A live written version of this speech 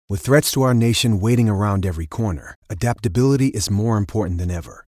With threats to our nation waiting around every corner, adaptability is more important than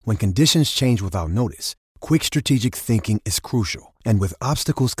ever. When conditions change without notice, quick strategic thinking is crucial. And with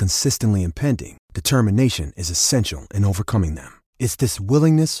obstacles consistently impending, determination is essential in overcoming them. It's this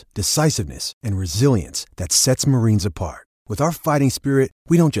willingness, decisiveness, and resilience that sets Marines apart. With our fighting spirit,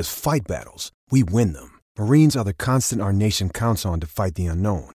 we don't just fight battles, we win them. Marines are the constant our nation counts on to fight the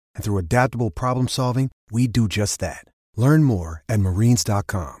unknown. And through adaptable problem solving, we do just that. Learn more at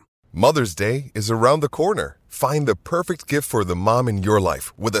marines.com. Mother's Day is around the corner. Find the perfect gift for the mom in your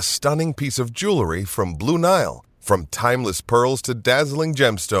life with a stunning piece of jewelry from Blue Nile. From timeless pearls to dazzling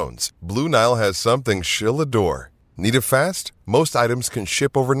gemstones, Blue Nile has something she'll adore. Need it fast? Most items can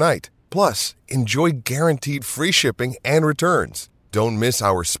ship overnight. Plus, enjoy guaranteed free shipping and returns. Don't miss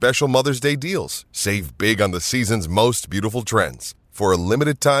our special Mother's Day deals. Save big on the season's most beautiful trends. For a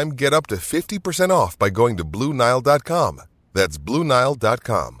limited time, get up to 50% off by going to BlueNile.com. That's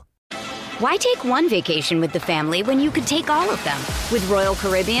BlueNile.com. Why take one vacation with the family when you could take all of them? With Royal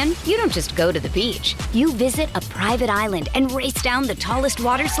Caribbean, you don't just go to the beach. You visit a private island and race down the tallest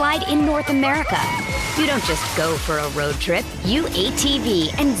water slide in North America. You don't just go for a road trip. You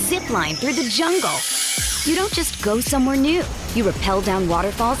ATV and zip line through the jungle. You don't just go somewhere new. You rappel down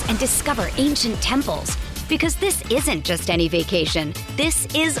waterfalls and discover ancient temples. Because this isn't just any vacation. This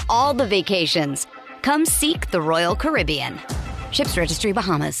is all the vacations. Come seek the Royal Caribbean. Ships Registry,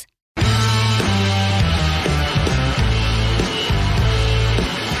 Bahamas.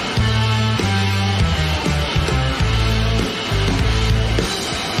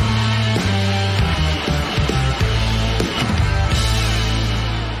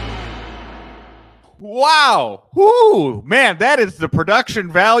 Wow. Whoo, man, that is the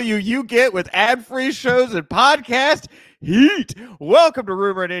production value you get with ad-free shows and podcast heat. Welcome to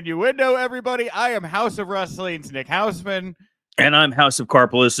Rumor and Innuendo, everybody. I am House of Wrestling's Nick Houseman. And I'm House of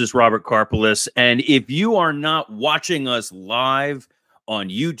Carpolis' Robert Carpolis. And if you are not watching us live on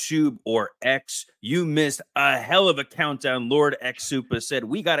YouTube or X, you missed a hell of a countdown. Lord X Supa said,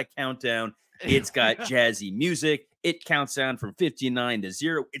 we got a countdown. It's got jazzy music. It counts down from 59 to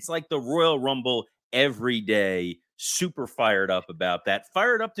 0. It's like the Royal Rumble every day. Super fired up about that.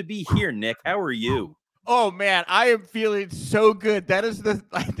 Fired up to be here, Nick. How are you? Oh, man, I am feeling so good. That is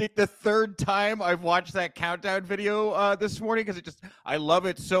I think the third time I've watched that countdown video this morning because I love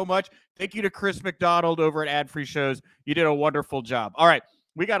it so much. Thank you to Chris McDonald over at Ad Free Shows. You did a wonderful job. All right,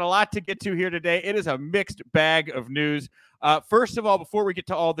 we got a lot to get to here today. It is a mixed bag of news. First of all, before we get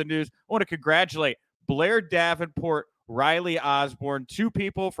to all the news, I want to congratulate Blair Davenport, Riley Osborne, two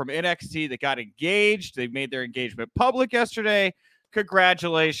people from NXT that got engaged. They made their engagement public yesterday.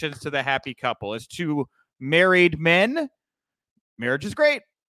 Congratulations to the happy couple. As two married men, marriage is great.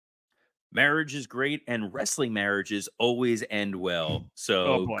 Marriage is great, and wrestling marriages always end well.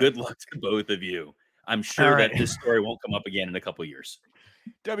 So good luck to both of you. I'm sure that this story won't come up again in a couple years.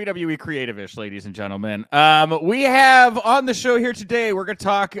 WWE Creative-ish, ladies and gentlemen. We have on the show here today, we're going to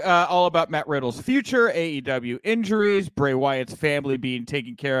talk all about Matt Riddle's future, AEW injuries, Bray Wyatt's family being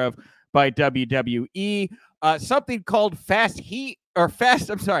taken care of by WWE. Something called Fast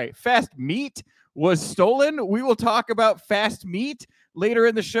Meat was stolen. We will talk about Fast Meat later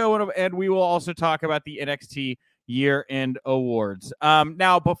in the show, and we will also talk about the NXT year-end awards.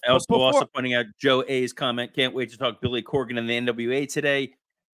 Also pointing out Joe A's comment, can't wait to talk Billy Corgan and the NWA today.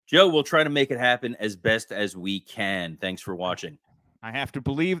 Joe, we'll try to make it happen as best as we can. Thanks for watching. I have to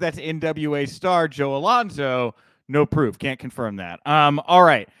believe that's NWA star Joe Alonzo. No proof. Can't confirm that. All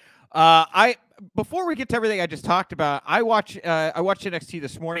right. Before we get to everything I just talked about, I watched NXT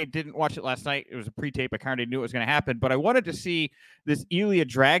this morning. Didn't watch it last night. It was a pre-tape. I kind of knew it was going to happen, but I wanted to see this Ilya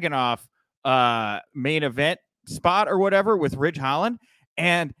Dragunov main event spot or whatever with Ridge Holland,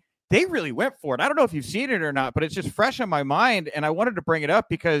 and they really went for it. I don't know if you've seen it or not, but it's just fresh on my mind, and I wanted to bring it up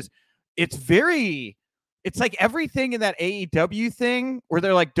because it's like everything in that AEW thing where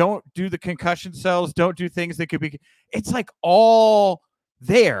they're like, don't do the concussion cells, don't do things that could be, it's like all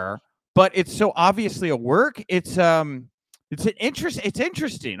there, but it's so obviously a work. It's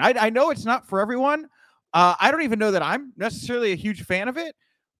interesting. I know it's not for everyone. I don't even know that I'm necessarily a huge fan of it,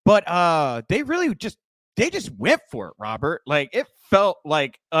 but they just went for it, Robert. Like, it felt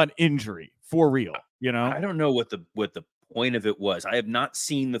like an injury for real, you know? I don't know what the point of it was. I have not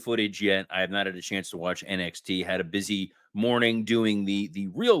seen the footage yet. I have not had a chance to watch NXT. Had a busy morning doing the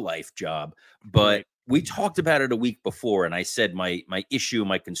real life job, but we talked about it a week before, and I said my issue,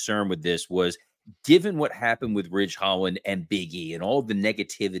 my concern with this was, given what happened with Ridge Holland and Big E and all the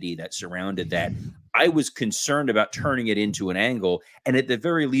negativity that surrounded that, I was concerned about turning it into an angle and at the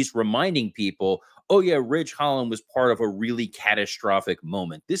very least reminding people, oh yeah, Ridge Holland was part of a really catastrophic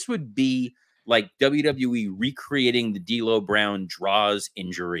moment. This would be like WWE recreating the D'Lo Brown Draws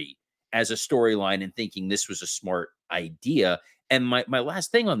injury as a storyline and thinking this was a smart idea. And my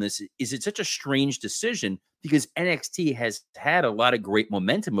last thing on this is it's such a strange decision because NXT has had a lot of great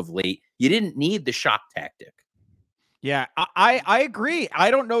momentum of late. You didn't need the shock tactic. Yeah, I agree.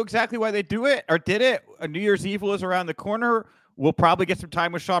 I don't know exactly why they do it or did it. New Year's Eve was around the corner. We'll probably get some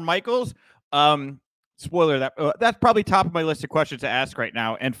time with Shawn Michaels. Spoiler that that's probably top of my list of questions to ask right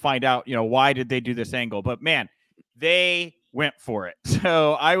now and find out, why did they do this angle? But man, they went for it.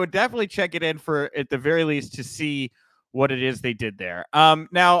 So I would definitely check it in for at the very least to see what it is they did there.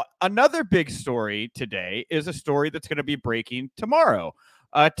 Now another big story today is a story that's going to be breaking tomorrow.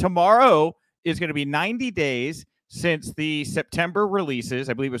 Tomorrow is going to be 90 days since the September releases.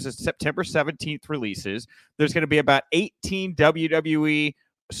 I believe it was the September 17th releases. There's going to be about 18 WWE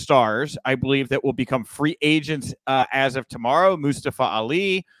stars, I believe, that will become free agents as of tomorrow. Mustafa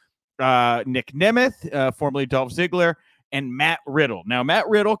Ali, Nick Nemeth, formerly Dolph Ziggler, and Matt Riddle. Now, Matt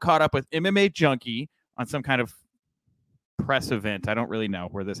Riddle caught up with MMA Junkie on some kind of press event. I don't really know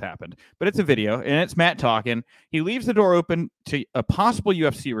where this happened, but it's a video, and it's Matt talking. He leaves the door open to a possible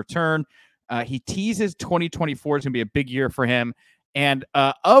UFC return. He teases 2024 is going to be a big year for him. And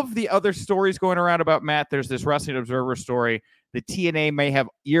of the other stories going around about Matt, there's this Wrestling Observer story. The TNA may have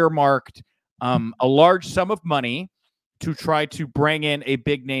earmarked a large sum of money to try to bring in a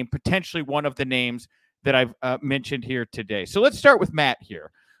big name, potentially one of the names that I've mentioned here today. So let's start with Matt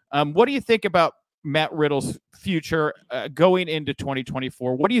here. What do you think about Matt Riddle's future going into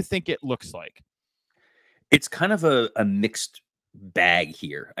 2024? What do you think it looks like? It's kind of a mixed bag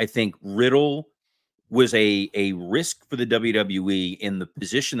here. I think Riddle was a risk for the WWE in the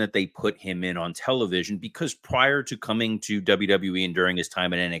position that they put him in on television, because prior to coming to WWE and during his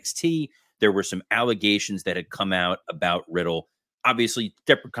time at NXT, there were some allegations that had come out about Riddle. Obviously,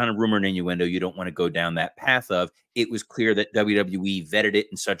 separate kind of rumor and innuendo. You don't want to go down that path of. It was clear that WWE vetted it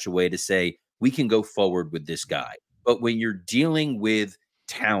in such a way to say, we can go forward with this guy. But when you're dealing with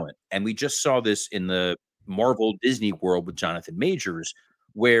talent, and we just saw this in the Marvel Disney world with Jonathan Majors,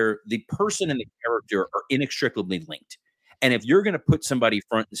 where the person and the character are inextricably linked. And if you're going to put somebody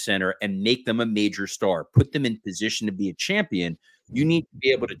front and center and make them a major star, put them in position to be a champion, you need to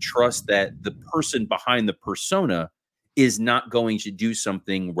be able to trust that the person behind the persona is not going to do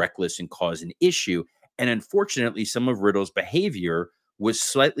something reckless and cause an issue. And unfortunately, some of Riddle's behavior was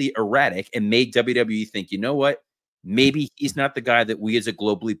slightly erratic and made WWE think, you know what? Maybe he's not the guy that we as a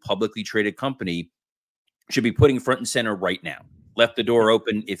globally publicly traded company should be putting front and center right now. Left the door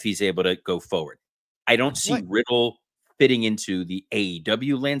open if he's able to go forward. I don't see Riddle fitting into the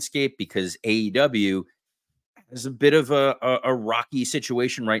AEW landscape because AEW is a bit of a rocky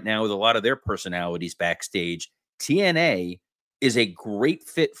situation right now with a lot of their personalities backstage. TNA is a great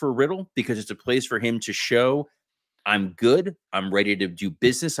fit for Riddle because it's a place for him to show, I'm good. I'm ready to do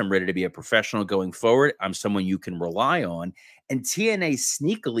business. I'm ready to be a professional going forward. I'm someone you can rely on. And TNA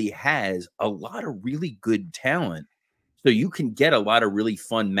sneakily has a lot of really good talent. So you can get a lot of really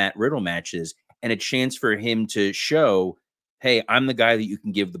fun Matt Riddle matches and a chance for him to show, hey, I'm the guy that you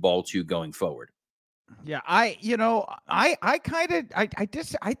can give the ball to going forward. Yeah, I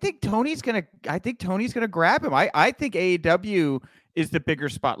think Tony's gonna grab him. I think AEW is the bigger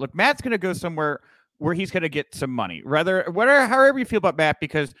spot. Look, Matt's gonna go somewhere where he's gonna get some money. However you feel about Matt,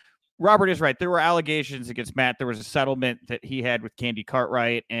 because Robert is right. There were allegations against Matt. There was a settlement that he had with Candy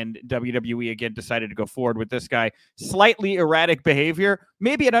Cartwright, and WWE again decided to go forward with this guy. Slightly erratic behavior,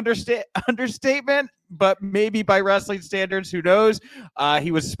 maybe an understatement, but maybe by wrestling standards, who knows?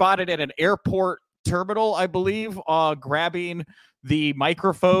 He was spotted at an airport terminal, I believe, grabbing the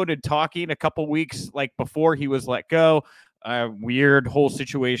microphone and talking a couple weeks before he was let go. Weird whole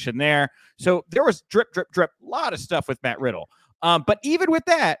situation there. So there was drip, a lot of stuff with Matt Riddle. But even with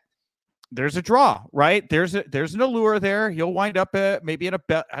that, there's a draw, right? There's an allure there. He'll wind up maybe in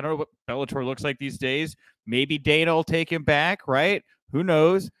I don't know what Bellator looks like these days. Maybe Dana will take him back, right? Who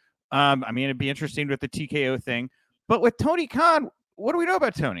knows? It'd be interesting with the TKO thing. But with Tony Khan, what do we know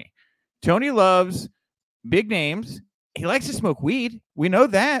about Tony? Tony loves big names. He likes to smoke weed. We know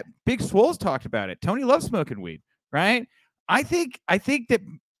that. Big Swole's talked about it. Tony loves smoking weed, right? I think that,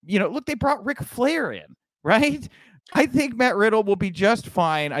 look, they brought Ric Flair in, right? I think Matt Riddle will be just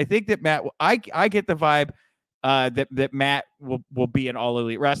fine. I think that Matt, I get the vibe that Matt will be in All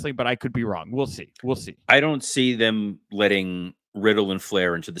Elite Wrestling, but I could be wrong. We'll see. I don't see them letting Riddle and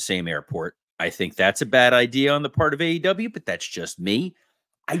Flair into the same airport. I think that's a bad idea on the part of AEW, but that's just me.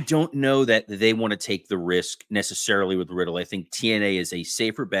 I don't know that they want to take the risk necessarily with Riddle. I think TNA is a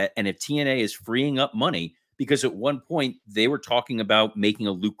safer bet. And if TNA is freeing up money, because at one point they were talking about making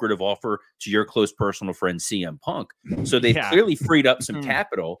a lucrative offer to your close personal friend CM Punk. So they've clearly freed up some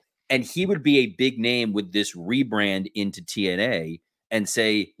capital, and he would be a big name with this rebrand into TNA and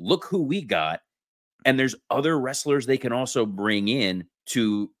say, look who we got. And there's other wrestlers they can also bring in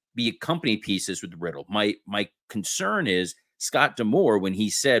to be accompany pieces with Riddle. My concern is Scott D'Amore, when he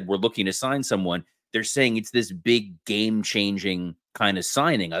said we're looking to sign someone, they're saying it's this big game-changing kind of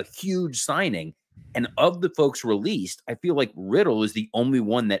signing, a huge signing. And of the folks released, I feel like Riddle is the only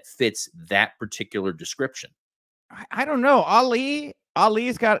one that fits that particular description. I don't know.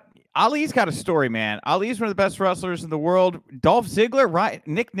 Ali's got a story, man. Ali's one of the best wrestlers in the world. Dolph Ziggler, right?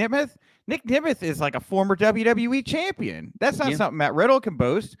 Nick Nemeth. Nick Nemeth is like a former WWE champion. That's not something Matt Riddle can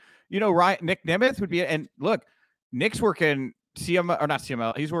boast. You know, right? Nick Nemeth would be, and look, Nick's working CML or not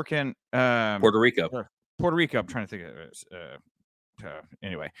CML. He's working Puerto Rico. I'm trying to think of it.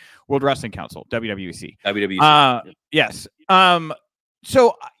 Anyway, World Wrestling Council, WWC. Yes.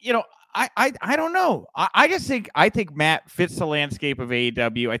 So you know, I don't know. I think Matt fits the landscape of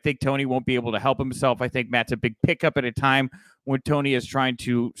AEW. I think Tony won't be able to help himself. I think Matt's a big pickup at a time when Tony is trying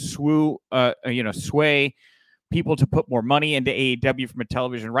to sway people to put more money into AEW from a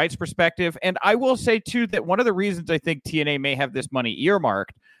television rights perspective. And I will say too that one of the reasons I think TNA may have this money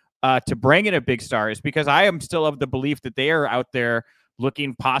earmarked to bring in a big star is because I am still of the belief that they are out there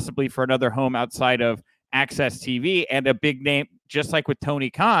looking possibly for another home outside of Access TV and a big name, just like with Tony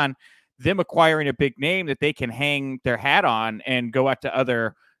Khan, them acquiring a big name that they can hang their hat on and go out to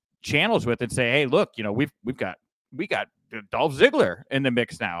other channels with and say, hey, look, you know, we got Dolph Ziggler in the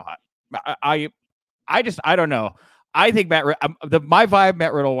mix now. I don't know. I think my vibe,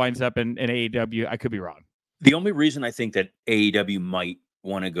 Matt Riddle winds up in AEW. I could be wrong. The only reason I think that AEW might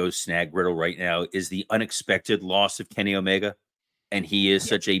want to go snag Riddle right now is the unexpected loss of Kenny Omega. And he is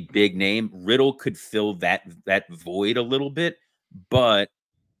such a big name. Riddle could fill that void a little bit, but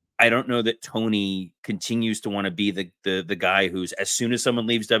I don't know that Tony continues to want to be the guy who's, as soon as someone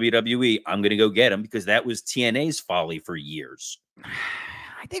leaves WWE, I'm going to go get him, because that was TNA's folly for years.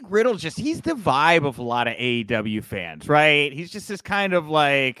 I think Riddle he's the vibe of a lot of AEW fans, right? He's just this kind of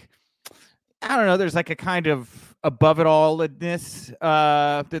like, I don't know, there's like a kind of above it all-ness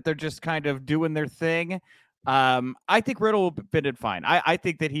that they're just kind of doing their thing. I think Riddle will fit in fine. I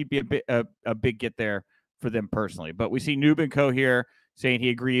think that he'd be a big get there for them personally. But we see Noob and Co. here saying he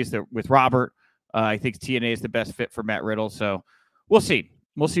agrees that with Robert. I think TNA is the best fit for Matt Riddle. So we'll see.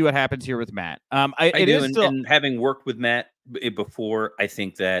 We'll see what happens here with Matt. And having worked with Matt before, I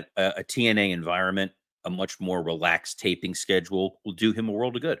think that a TNA environment, a much more relaxed taping schedule, will do him a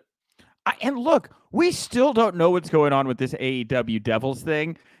world of good. And look, we still don't know what's going on with this AEW Devils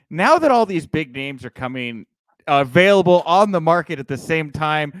thing. Now that all these big names are coming available on the market at the same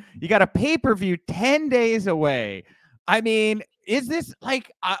time, you got a pay-per-view 10 days away. I mean, is this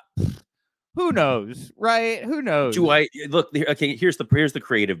like who knows, right? Who knows? Okay, here's the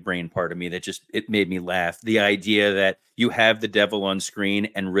creative brain part of me that it made me laugh. The idea that you have the devil on screen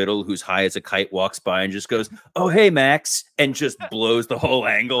and Riddle, who's high as a kite, walks by and just goes, "Oh, hey, Max," and just blows the whole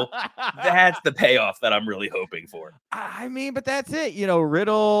angle. That's the payoff that I'm really hoping for. I mean, but that's it. You know,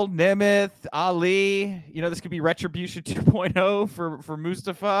 Riddle, Nemeth, Ali, you know, this could be Retribution 2.0 for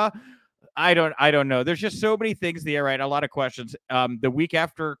Mustafa. I don't know. There's just so many things there, right? A lot of questions. The week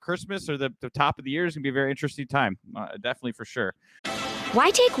after Christmas or the top of the year is going to be a very interesting time. Definitely for sure. Why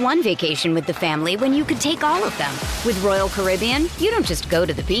take one vacation with the family when you could take all of them? With Royal Caribbean, you don't just go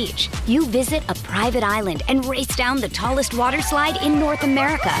to the beach. You visit a private island and race down the tallest water slide in North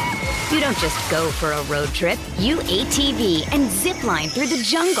America. You don't just go for a road trip. You ATV and zip line through the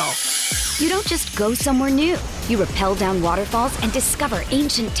jungle. You don't just go somewhere new. You rappel down waterfalls and discover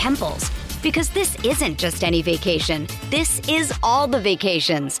ancient temples. Because this isn't just any vacation. This is all the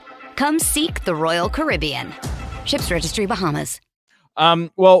vacations. Come seek the Royal Caribbean. Ships Registry, Bahamas.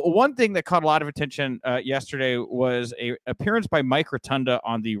 Well, one thing that caught a lot of attention yesterday was a appearance by Mike Rotunda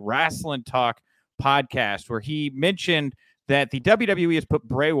on the Wrestling Talk podcast, where he mentioned that the WWE has put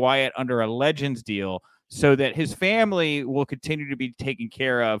Bray Wyatt under a Legends deal so that his family will continue to be taken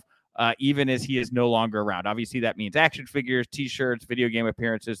care of even as he is no longer around. Obviously, that means action figures, T-shirts, video game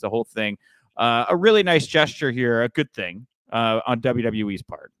appearances, the whole thing. A really nice gesture here, a good thing on WWE's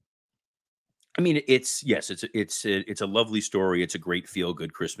part. I mean, it's a lovely story. It's a great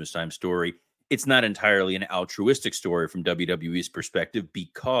feel-good Christmas time story. It's not entirely an altruistic story from WWE's perspective,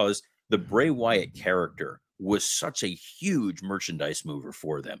 because the Bray Wyatt character was such a huge merchandise mover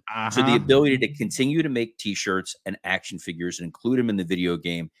for them. So Uh-huh. the ability to continue to make t-shirts and action figures and include him in the video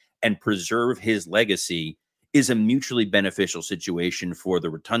game and preserve his legacy is a mutually beneficial situation for the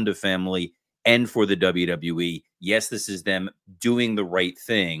Rotunda family and for the WWE. Yes, this is them doing the right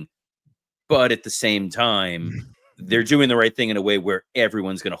thing, but at the same time, they're doing the right thing in a way where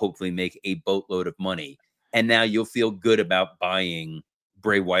everyone's going to hopefully make a boatload of money. And now you'll feel good about buying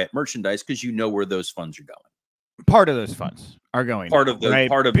Bray Wyatt merchandise because you know where those funds are going. Part of those funds are going. Part now, of the right?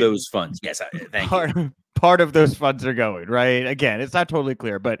 part of those funds. Yes, thank you. Part of those funds are going, right? Again, it's not totally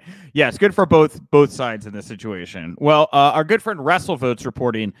clear, but yeah, it's good for both sides in this situation. Well, our good friend WrestleVote's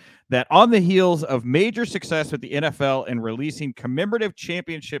reporting that on the heels of major success with the NFL in releasing commemorative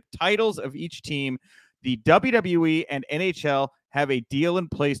championship titles of each team, the WWE and NHL have a deal in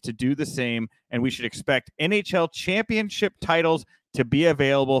place to do the same, and we should expect NHL championship titles to be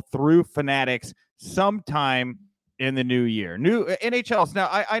available through Fanatics sometime in the new year. New NHLs. Now,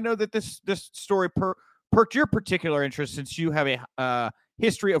 I know that this story perked your particular interest since you have a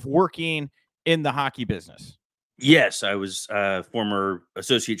history of working in the hockey business. Yes, I was former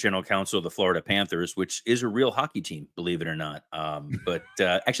associate general counsel of the Florida Panthers, which is a real hockey team, believe it or not. But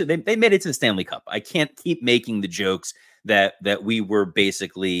actually, they made it to the Stanley Cup. I can't keep making the jokes that we were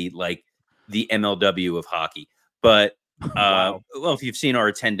basically like the MLW of hockey. But Wow. well, if you've seen our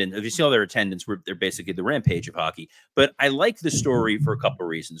attendance, if you see all their attendance, they're basically the Rampage of hockey. But I like the story for a couple of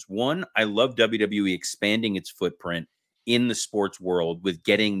reasons. One, I love WWE expanding its footprint in the sports world with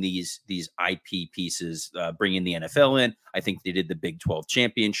getting these IP pieces, bringing the NFL in. I think they did the Big 12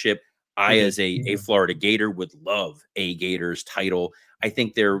 championship. I, as a Florida Gator, would love a Gators title. I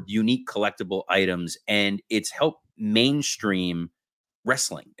think they're unique collectible items, and it's helped mainstream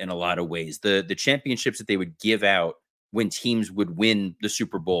wrestling in a lot of ways. The championships that they would give out when teams would win the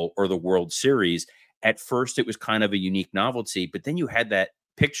Super Bowl or the World Series, at first it was kind of a unique novelty, but then you had that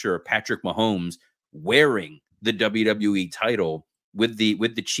picture of Patrick Mahomes wearing the WWE title with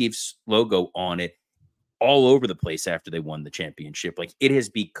the Chiefs logo on it all over the place after they won the championship. Like, it has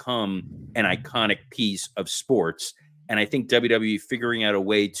become an iconic piece of sports. And I think WWE figuring out a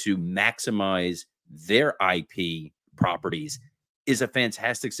way to maximize their IP properties is a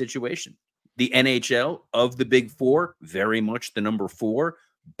fantastic situation. The NHL, of the big four, very much the number 4.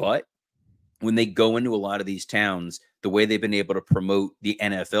 But when they go into a lot of these towns, the way they've been able to promote the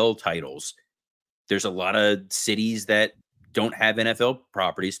NFL titles, there's a lot of cities that don't have NFL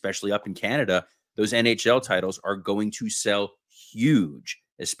properties, especially up in Canada. Those NHL titles are going to sell huge,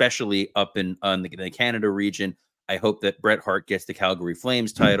 especially up in the Canada region. I hope that Bret Hart gets the Calgary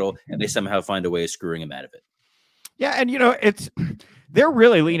Flames title and they somehow find a way of screwing him out of it. Yeah, and they're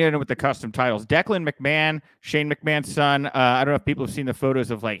really leaning in with the custom titles. Declan McMahon, Shane McMahon's son. I don't know if people have seen the photos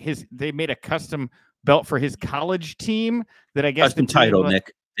of they made a custom belt for his college team that I guess custom title,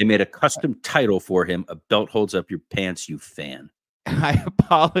 Nick. They made a custom title for him. A belt holds up your pants, you fan. I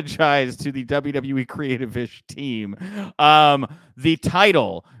apologize to the WWE Creative-ish team. The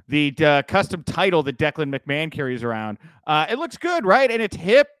title, the custom title that Declan McMahon carries around, it looks good, right? And it's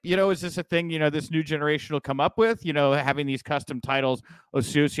hip. Is this a thing, this new generation will come up with, having these custom titles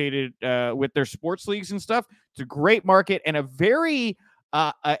associated with their sports leagues and stuff? It's a great market and a very,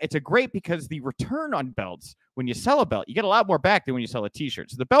 it's a great because the return on belts, when you sell a belt, you get a lot more back than when you sell a t-shirt.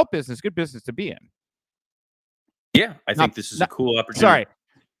 So the belt business, good business to be in. Yeah, I think this is a cool opportunity. Sorry,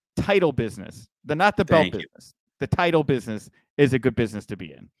 title business. Not the belt Thank you. business. The title business is a good business to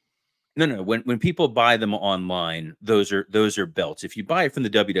be in. No. When people buy them online, those are belts. If you buy it from the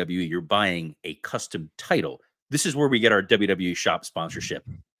WWE, you're buying a custom title. This is where we get our WWE shop sponsorship.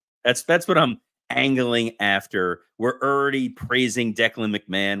 That's what I'm angling after. We're already praising Declan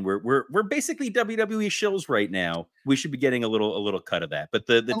McMahon. We're basically WWE shills right now. We should be getting a little cut of that. But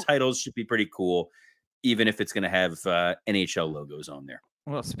the titles should be pretty cool, even if it's going to have NHL logos on there.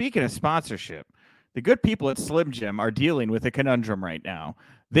 Well, speaking of sponsorship, the good people at Slim Jim are dealing with a conundrum right now.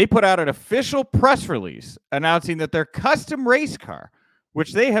 They put out an official press release announcing that their custom race car,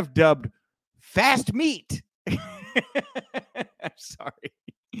 which they have dubbed Fast Meat. I'm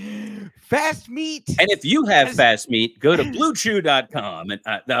sorry. Fast Meat. And if you have Fast Meat, go to bluechew.com. And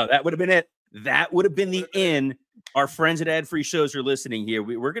no, that would have been it. That would have been the in. Our friends at Ad Free Shows are listening here.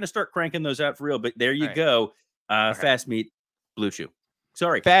 We're going to start cranking those out for real, but there you go. Fast Meat, Blue Chew.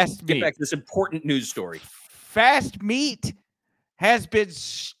 Sorry. Fast Meat. Get back to this important news story. Fast Meat has been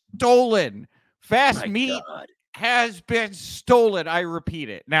stolen. Fast Meat has been stolen. I repeat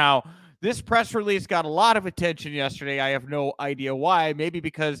it. Now, this press release got a lot of attention yesterday. I have no idea why. Maybe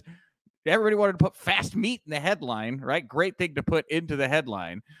because everybody wanted to put Fast Meat in the headline, right? Great thing to put into the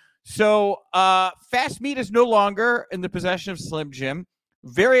headline. So Fast Meat is no longer in the possession of Slim Jim.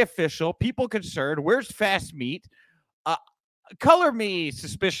 Very official. People concerned. Where's Fast Meat? Color me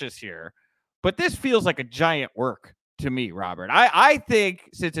suspicious here, but this feels like a giant work to me, Robert. I think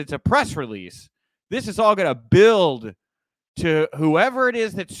since it's a press release, this is all going to build to whoever it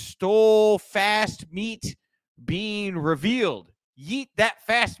is that stole Fast Meat being revealed. Yeet that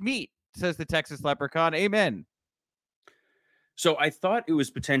Fast Meat, says the Texas Leprechaun. Amen. So I thought it was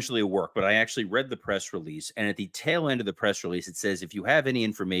potentially a work, but I actually read the press release. And at the tail end of the press release, it says, if you have any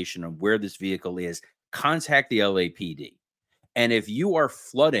information on where this vehicle is, contact the LAPD. And if you are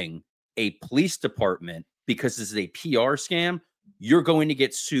flooding a police department because this is a PR scam, you're going to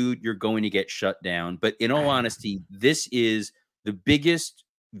get sued. You're going to get shut down. But in all honesty, this is the biggest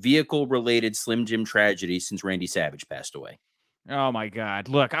vehicle-related Slim Jim tragedy since Randy Savage passed away. Oh, my God.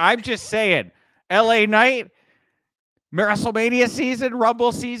 Look, I'm just saying, LA Knight, WrestleMania season,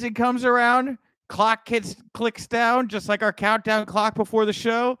 Rumble season comes around, clock clicks down, just like our countdown clock before the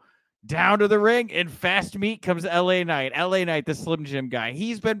show. Down to the ring, and Fast Meat comes LA Knight. LA Knight, the Slim Jim guy.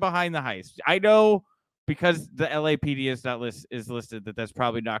 He's been behind the heist. I know because the LAPD is listed that that's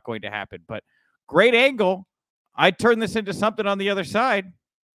probably not going to happen. But great angle. I'd turn this into something on the other side.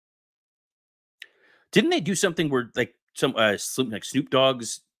 Didn't they do something where like some like Snoop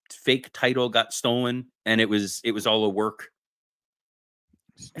Dogg's fake title got stolen and it was all a work?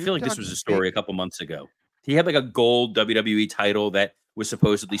 I feel like this was a story a couple months ago. He had like a gold WWE title that was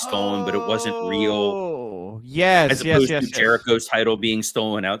supposedly stolen, but it wasn't real. Yes, as opposed to Jericho's title being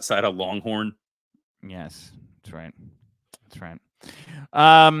stolen outside of Longhorn. Yes, that's right. That's right.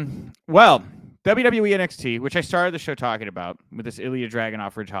 Well, WWE NXT, which I started the show talking about with this Ilya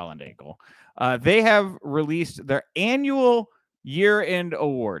Dragunov Ridge Holland angle, they have released their annual year-end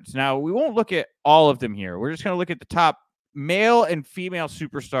awards. Now, we won't look at all of them here. We're just going to look at the top male and female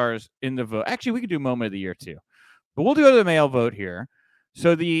superstars in the vote. Actually, we could do moment of the year too, but we'll do the male vote here.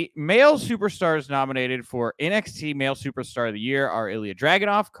 So the male superstars nominated for NXT Male Superstar of the Year are Ilya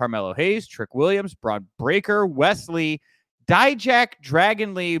Dragunov, Carmelo Hayes, Trick Williams, Braun Breaker, Wesley, Dijak,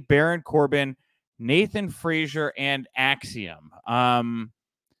 Dragon Lee, Baron Corbin, Nathan Frazier, and Axiom.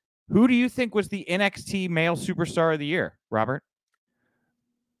 Who do you think was the NXT Male Superstar of the Year, Robert?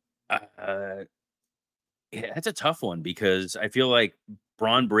 Yeah, that's a tough one because I feel like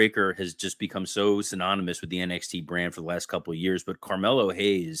Braun Breaker has just become so synonymous with the NXT brand for the last couple of years. But Carmelo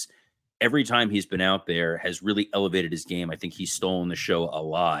Hayes, every time he's been out there, has really elevated his game. I think he's stolen the show a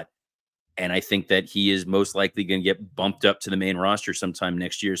lot. And I think that he is most likely going to get bumped up to the main roster sometime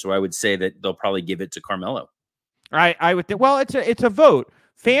next year. So I would say that they'll probably give it to Carmelo. I would think. Well, it's a vote.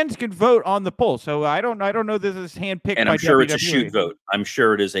 Fans can vote on the poll, so I don't know this is handpicked. And I'm sure WWE. It's a shoot vote. I'm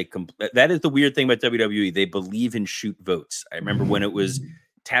sure it is that is the weird thing about WWE. They believe in shoot votes. I remember when it was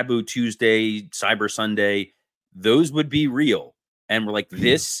Taboo Tuesday, Cyber Sunday, those would be real. And we're like,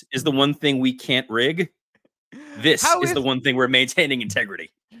 this is the one thing we can't rig. This is the one thing we're maintaining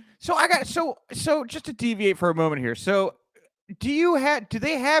integrity. So so just to deviate for a moment here. So do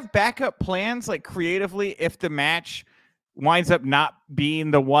they have backup plans like creatively if the match winds up not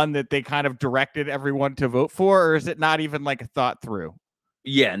being the one that they kind of directed everyone to vote for, or is it not even like a thought through?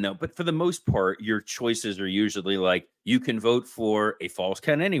 Yeah, no, but for the most part, your choices are usually like you can vote for a Falls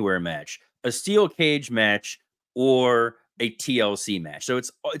Count Anywhere match, a steel cage match, or a TLC match. So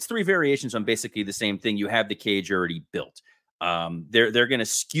it's three variations on basically the same thing. You have the cage already built. They're going to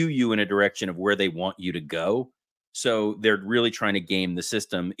skew you in a direction of where they want you to go. So they're really trying to game the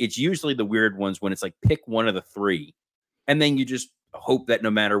system. It's usually the weird ones when it's like pick one of the three. And then you just hope that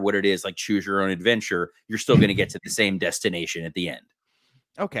no matter what it is, like choose your own adventure, you're still going to get to the same destination at the end.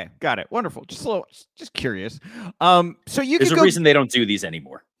 Okay, got it. Wonderful. Just curious. So there's a reason they don't do these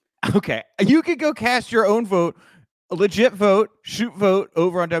anymore. Okay, you could go cast your own vote, a legit vote, shoot vote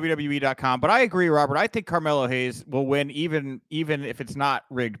over on WWE.com. But I agree, Robert. I think Carmelo Hayes will win, even if it's not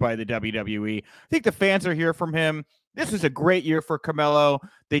rigged by the WWE. I think the fans are here from him. This was a great year for Carmelo.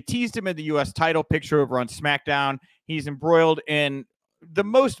 They teased him in the U.S. title picture over on SmackDown. He's embroiled in the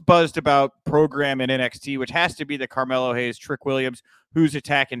most buzzed about program in NXT, which has to be the Carmelo Hayes, Trick Williams, who's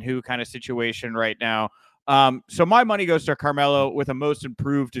attacking who kind of situation right now. So my money goes to Carmelo with a most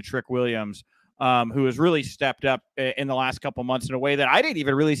improved to Trick Williams, who has really stepped up in the last couple months in a way that I didn't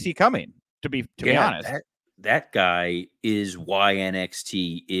even really see coming, to be honest. That guy is why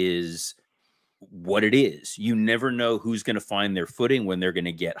NXT is what it is. You never know who's going to find their footing when they're going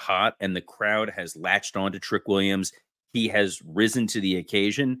to get hot, and the crowd has latched on to Trick Williams. He has risen to the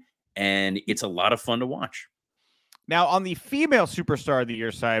occasion, and it's a lot of fun to watch. Now, on the female superstar of the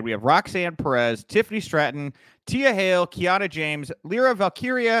year side, we have Roxanne Perez, Tiffany Stratton, Tia Hale, Kiana James, Lyra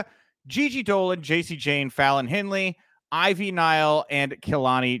Valkyria, Gigi Dolan, JC Jane, Fallon Henley, Ivy Nile, and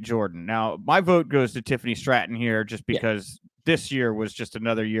Kehlani Jordan. Now, my vote goes to Tiffany Stratton here just because this year was just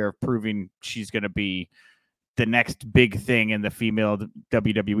another year of proving she's going to be the next big thing in the female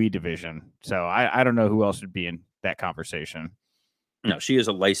WWE division. So I don't know who else would be in that conversation. No, she is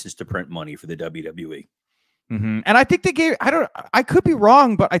a license to print money for the WWE. Mm-hmm. And I think they gave, I could be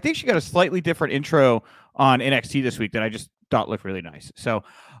wrong, but I think she got a slightly different intro on NXT this week that I just thought looked really nice. So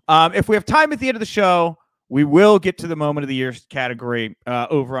if we have time at the end of the show, we will get to the moment of the year category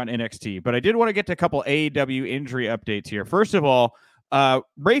over on NXT. But I did want to get to a couple AEW injury updates here. First of all,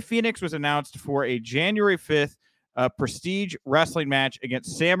 Rey Fenix was announced for a January 5th Prestige wrestling match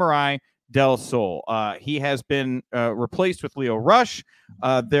against Samurai Del Sol. He has been replaced with Leo Rush.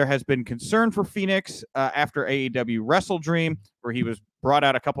 There has been concern for Phoenix after AEW Wrestle Dream, where he was brought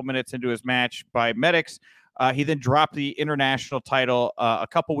out a couple minutes into his match by medics. He then dropped the international title a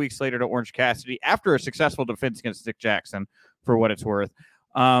couple weeks later to Orange Cassidy after a successful defense against Nick Jackson, for what it's worth.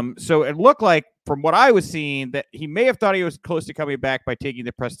 So it looked like, from what I was seeing, that he may have thought he was close to coming back by taking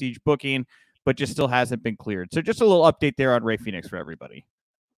the Prestige booking, but just still hasn't been cleared. So just a little update there on Rey Fenix for everybody.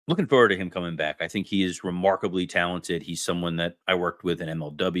 Looking forward to him coming back. I think he is remarkably talented. He's someone that I worked with in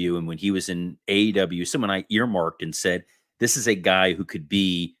MLW. And when he was in AEW, someone I earmarked and said, this is a guy who could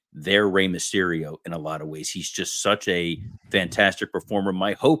be their Rey Mysterio in a lot of ways. He's just such a fantastic performer.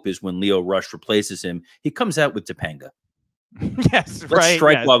 My hope is when Leo Rush replaces him, he comes out with Topanga. Yes, Let's right.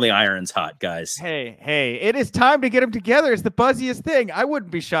 strike while the iron's hot, guys. Hey, it is time to get them together. It's the buzziest thing. I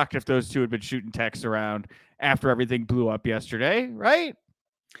wouldn't be shocked if those two had been shooting texts around after everything blew up yesterday, right?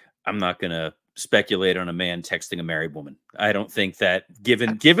 I'm not going to speculate on a man texting a married woman. I don't think that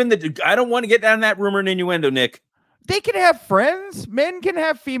given the, I don't want to get down that rumor and innuendo, Nick. They can have friends. Men can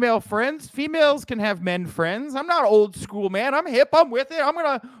have female friends. Females can have men friends. I'm not old school, man. I'm hip. I'm with it. I'm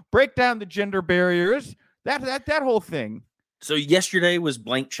going to break down the gender barriers. That whole thing. So yesterday was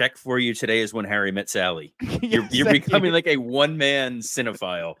blank check for you. Today is when Harry met Sally. Yes, you're becoming like a one-man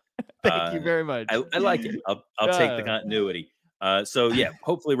cinephile. Thank you very much. I like it. I'll take the continuity. So yeah,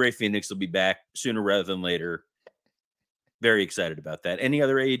 hopefully Rey Fenix will be back sooner rather than later. Very excited about that. Any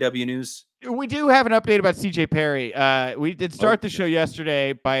other AEW news? We do have an update about CJ Perry. We did start the show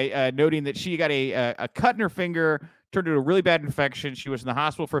yesterday by noting that she got a cut in her finger, turned into a really bad infection. She was in the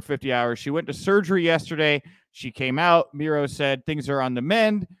hospital for 50 hours. She went to surgery yesterday. She came out. Miro said things are on the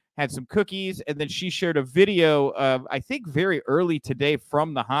mend, had some cookies, and then she shared a video of, I think, very early today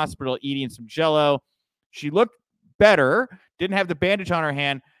from the hospital eating some Jell-O. She looked better, didn't have the bandage on her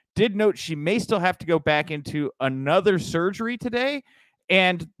hand, did note she may still have to go back into another surgery today.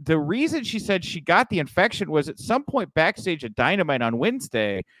 And the reason she said she got the infection was at some point backstage at Dynamite on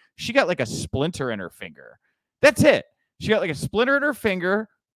Wednesday, she got like a splinter in her finger. That's it. She got like a splinter in her finger,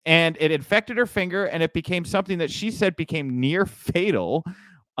 and it infected her finger, and it became something that she said became near fatal.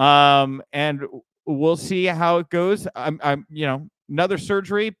 And we'll see how it goes. I'm another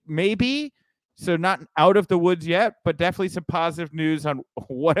surgery, maybe. So not out of the woods yet, but definitely some positive news on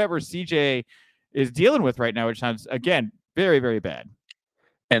whatever CJ is dealing with right now, which sounds, again, very, very bad.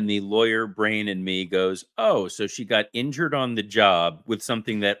 And the lawyer brain in me goes, oh, so she got injured on the job with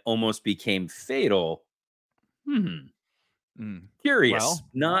something that almost became fatal. Curious. Well,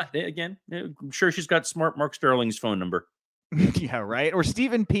 not, again, I'm sure she's got smart Mark Sterling's phone number. Yeah, right. Or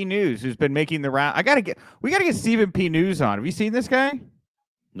Stephen P. News, who's been making the round. We gotta get Stephen P. News on. Have you seen this guy?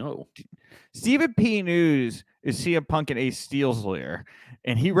 No. Stephen P. News is CM Punk and Ace Steel's lawyer,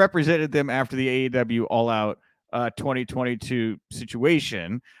 and he represented them after the AEW All Out 2022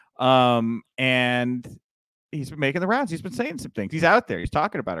 situation. And he's been making the rounds. He's been saying some things. He's out there. He's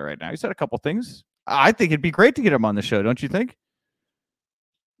talking about it right now. He said a couple things. I think it'd be great to get him on the show, don't you think?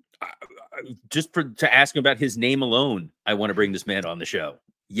 Just to ask him about his name alone, I want to bring this man on the show.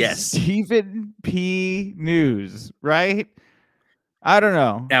 Yes. Stephen P. News, right? I don't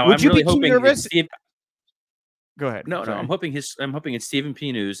know. Now, would I'm you really be too hoping nervous? Go ahead. No, I'm hoping it's Stephen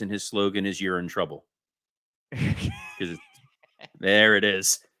P. News and his slogan is "You're in trouble." Because there it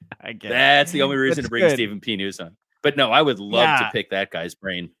is. I guess that's the only reason That's to bring good. Stephen P. News on. But no, I would love to pick that guy's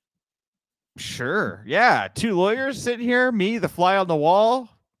brain. Sure. Yeah. Two lawyers sitting here, me, the fly on the wall.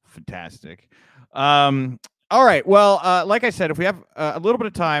 Fantastic. All right. Well, like I said, if we have a little bit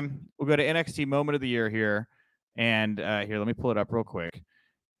of time, we'll go to NXT Moment of the Year here. And here, let me pull it up real quick.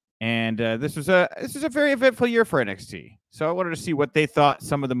 And this was a very eventful year for NXT. So I wanted to see what they thought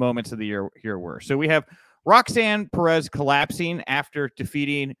some of the moments of the year here were. So we have Roxanne Perez collapsing after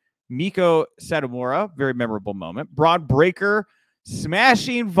defeating Miko Satomura, very memorable moment. Braun Breaker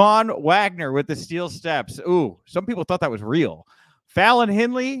smashing Von Wagner with the steel steps. Ooh, some people thought that was real. Fallon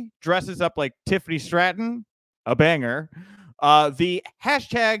Henley dresses up like Tiffany Stratton, a banger. The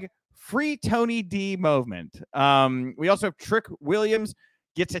hashtag Free Tony D movement. We also have Trick Williams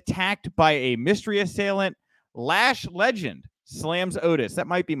gets attacked by a mystery assailant. Lash Legend slams Otis. That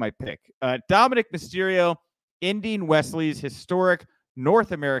might be my pick. Dominic Mysterio ending Wesley's historic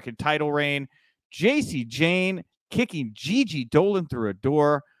North American title reign. JC Jane kicking Gigi Dolan through a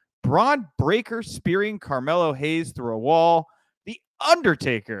door. Braun Breaker spearing Carmelo Hayes through a wall. The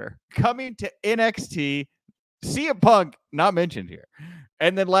Undertaker coming to NXT. CM Punk not mentioned here.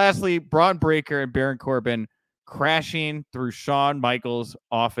 And then lastly, Braun Breaker and Baron Corbin crashing through Shawn Michaels'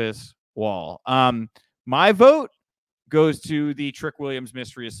 office wall. My vote goes to the Trick Williams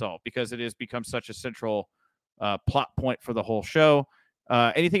mystery assault because it has become such a central plot point for the whole show.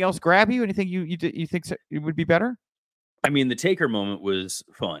 Anything else grab you? Anything you think it would be better? I mean, the Taker moment was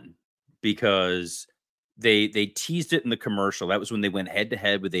fun because they teased it in the commercial. That was when they went head to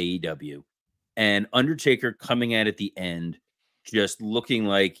head with AEW, and Undertaker coming at the end, just looking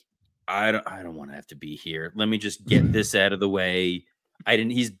like I don't want to have to be here. Let me just get this out of the way.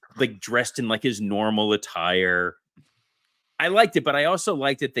 He's like dressed in like his normal attire. I liked it, but I also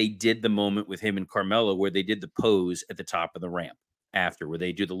liked that they did the moment with him and Carmelo where they did the pose at the top of the ramp after, where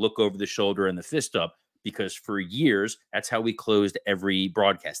they do the look over the shoulder and the fist up, because for years, that's how we closed every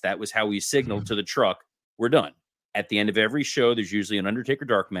broadcast. That was how we signaled to the truck, we're done. At the end of every show, there's usually an Undertaker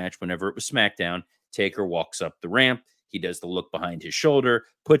dark match. Whenever it was SmackDown, Taker walks up the ramp. He does the look behind his shoulder,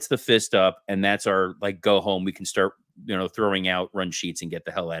 puts the fist up, and that's our like go home. We can start, throwing out run sheets and get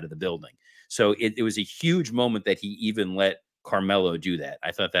the hell out of the building. So it was a huge moment that he even let Carmelo do that.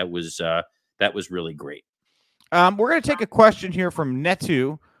 I thought that was really great. We're going to take a question here from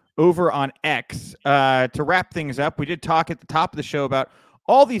Netu over on X to wrap things up. We did talk at the top of the show about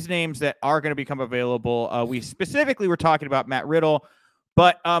all these names that are going to become available. We specifically were talking about Matt Riddle,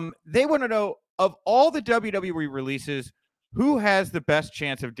 but they want to know, of all the WWE releases, who has the best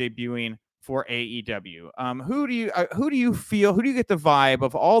chance of debuting for AEW? Who do you feel? Who do you get the vibe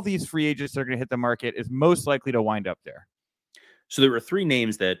of all these free agents that are going to hit the market is most likely to wind up there? So there were three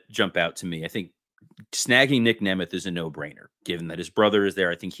names that jump out to me. I think snagging Nick Nemeth is a no-brainer, given that his brother is there.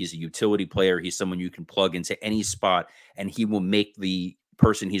 I think he's a utility player. He's someone you can plug into any spot, and he will make the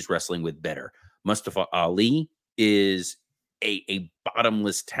person he's wrestling with better. Mustafa Ali is a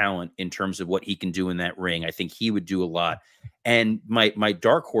bottomless talent in terms of what he can do in that ring. I think he would do a lot. And my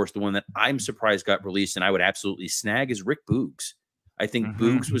dark horse, the one that I'm surprised got released and I would absolutely snag, is Rick Boogs. I think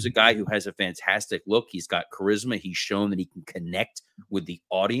Boogs was a guy who has a fantastic look. He's got charisma. He's shown that he can connect with the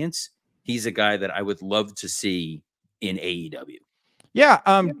audience. He's a guy that I would love to see in AEW. Yeah.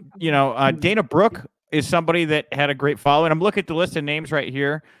 Dana Brooke is somebody that had a great following. I'm looking at the list of names right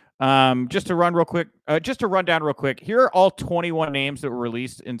here. Just to run down real quick. Here are all 21 names that were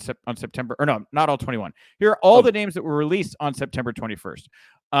released on September, or no, not all 21. Here are all the names that were released on September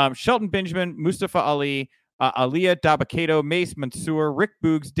 21st. Shelton Benjamin, Mustafa Ali, Aliyah Dabakato, Mace Mansour, Rick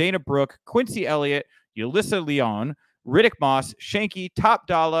Boogs, Dana Brooke, Quincy Elliott, Yulissa Leon, Riddick Moss, Shanky, Top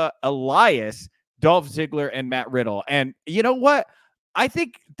Dollar, Elias, Dolph Ziggler, and Matt Riddle. And you know what? I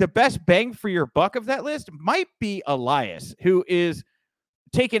think the best bang for your buck of that list might be Elias, who is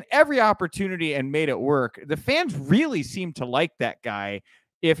taken every opportunity and made it work. The fans really seem to like that guy.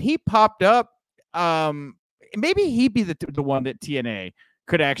 If he popped up, maybe he'd be the one that TNA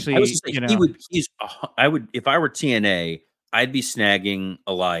could actually, I would, if I were TNA, I'd be snagging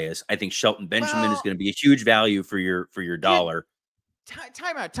Elias. I think Shelton Benjamin is going to be a huge value for your dollar.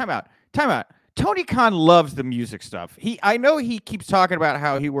 Time out. Tony Khan loves the music stuff. I know he keeps talking about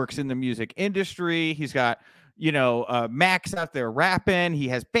how he works in the music industry. He's got, Max out there rapping. He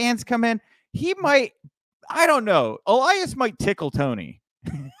has bands come in. He might, I don't know. Elias might tickle Tony.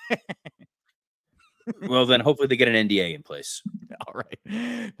 Well, then hopefully they get an NDA in place. All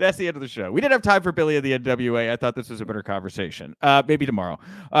right. That's the end of the show. We didn't have time for Billy of the NWA. I thought this was a better conversation. Maybe tomorrow.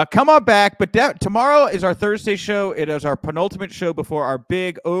 Come on back. But tomorrow is our Thursday show. It is our penultimate show before our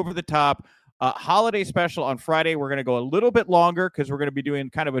big over-the-top holiday special on Friday. We're going to go a little bit longer because we're going to be doing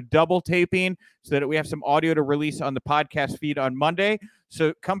kind of a double taping so that we have some audio to release on the podcast feed on Monday.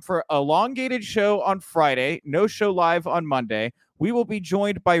 So come for an elongated show on Friday. No show live on Monday. We will be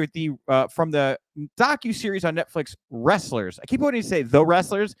joined by from the docuseries on Netflix, Wrestlers. I keep wanting to say The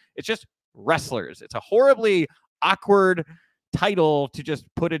Wrestlers. It's just Wrestlers. It's a horribly awkward title to just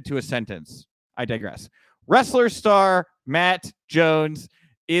put into a sentence. I digress. Wrestlers star Matt Jones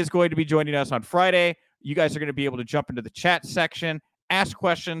is going to be joining us on Friday. You guys are going to be able to jump into the chat section, ask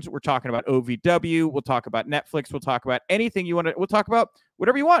questions. We're talking about OVW. We'll talk about Netflix. We'll talk about anything you want to. We'll talk about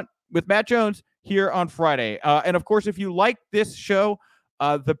whatever you want with Matt Jones here on Friday. And of course, if you like this show,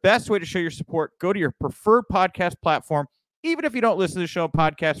 the best way to show your support, go to your preferred podcast platform, even if you don't listen to the show in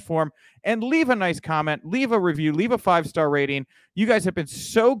podcast form, and leave a nice comment, leave a review, leave a 5-star rating. You guys have been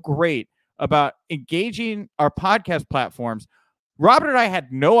so great about engaging our podcast platforms. Robert and I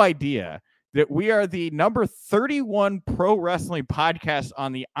had no idea that we are the number 31 pro wrestling podcast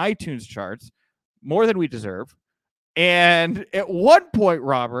on the iTunes charts, more than we deserve. And at one point,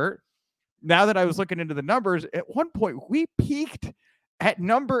 Robert, now that I was looking into the numbers, at one point we peaked at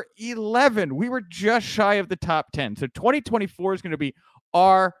number 11. We were just shy of the top 10. So 2024 is going to be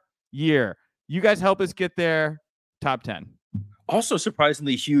our year. You guys help us get there. Top 10. Also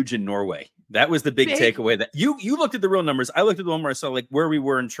surprisingly huge in Norway. That was the big takeaway. That you looked at the real numbers. I looked at the one where I saw like where we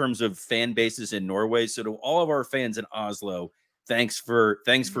were in terms of fan bases in Norway. So to all of our fans in Oslo, thanks for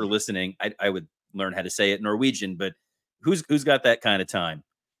listening. I would learn how to say it in Norwegian, but who's got that kind of time?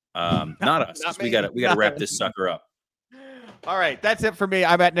 Not us. Not we gotta wrap this sucker up. All right, that's it for me.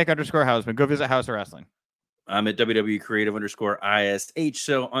 I'm at Nick_Hausman. Go visit House of Wrestling. I'm at WWE Creative _ISH.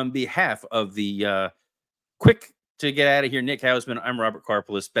 So on behalf of the quick to get out of here, Nick Hausman, I'm Robert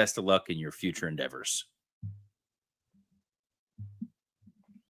Karpelis. Best of luck in your future endeavors.